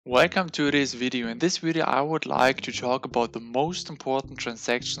Welcome to this video. In this video, I would like to talk about the most important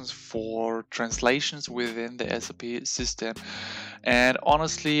transactions for translations within the SAP system. And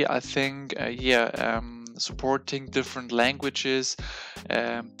honestly, I think, supporting different languages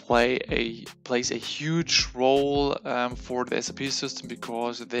plays a huge role for the SAP system,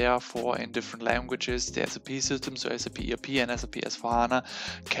 because therefore in different languages the SAP system, so SAP ERP and SAP S/4HANA,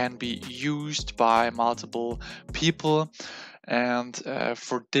 can be used by multiple people. And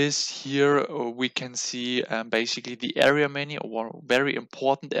for this here, we can see basically the area menu, or very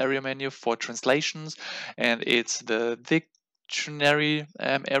important area menu for translations, and it's the dictionary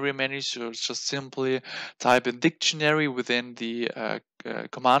area menu. So just simply type in dictionary within the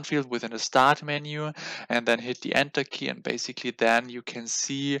command field within the start menu, and then hit the enter key, and basically then you can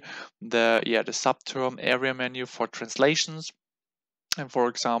see the subterm area menu for translations. And for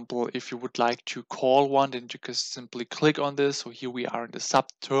example, if you would like to call one, then you can simply click on this. So here we are in the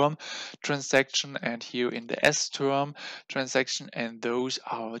sub-term transaction and here in the S-term transaction. And those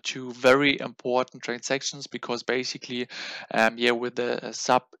are two very important transactions, because basically, with the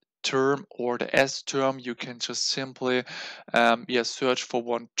sub-term or the S-term, you can just simply search for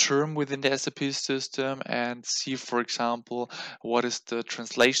one term within the SAP system and see, for example, what is the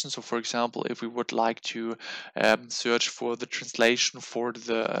translation. So for example, if we would like to search for the translation for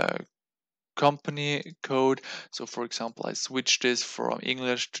the company code. So for example, I switch this from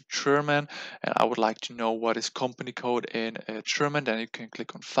English to German and I would like to know what is company code in German. Then you can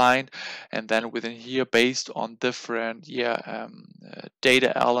click on find, and then within here, based on different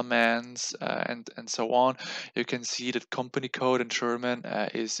data elements and so on, you can see that company code in German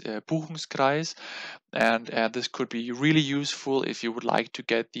is Buchungskreis. And this could be really useful if you would like to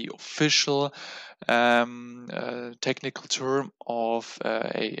get the official technical term of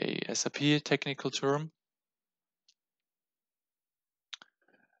a SAP technical term.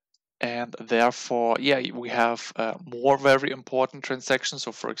 And therefore, we have more very important transactions.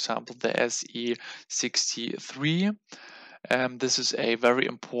 So for example, the SE63. This is a very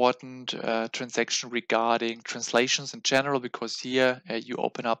important transaction regarding translations in general, because here you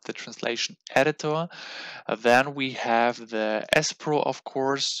open up the translation editor. Then we have the S Pro, of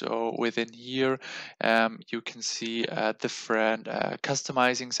course. So within here, you can see different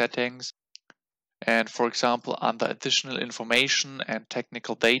customizing settings. And for example, under additional information and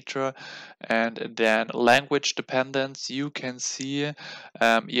technical data, and then language dependence, you can see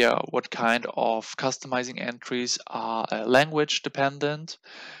what kind of customizing entries are language dependent.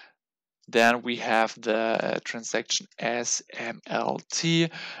 Then we have the transaction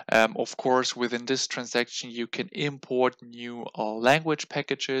SMLT. Of course, within this transaction, you can import new language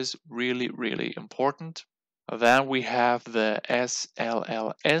packages. Really, really important. Then we have the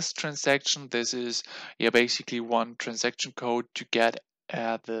SLLS transaction. This is basically one transaction code to get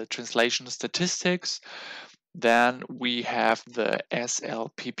the translation statistics. Then we have the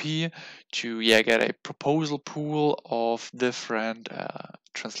SLPP to get a proposal pool of different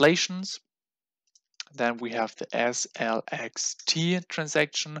translations. Then we have the SLXT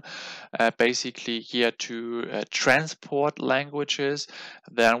transaction, basically here to transport languages.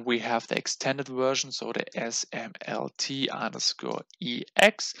 Then we have the extended version, so the SMLT_EX,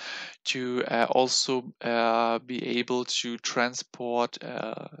 to also be able to transport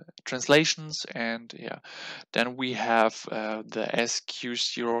translations. And then we have the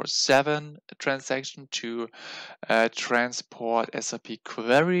SQ07 transaction to transport SAP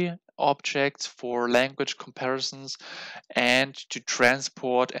query objects for language comparisons, and to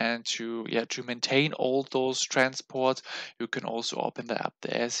transport and to maintain all those transports. You can also open up the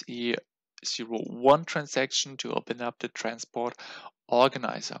SE01 transaction to open up the transport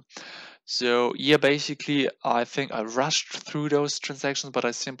organizer. So basically I think I rushed through those transactions, but I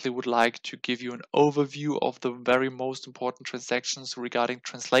simply would like to give you an overview of the very most important transactions regarding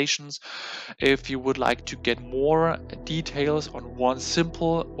translations. If you would like to get more details on one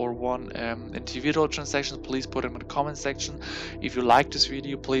simple or one individual transaction, please put them in the comment section. If you like this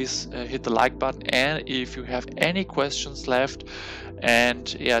video, please hit the like button, and if you have any questions left and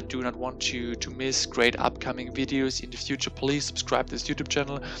do not want to miss great upcoming videos in the future, please subscribe to this YouTube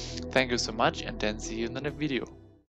channel. Thank you so much, and then see you in the next video.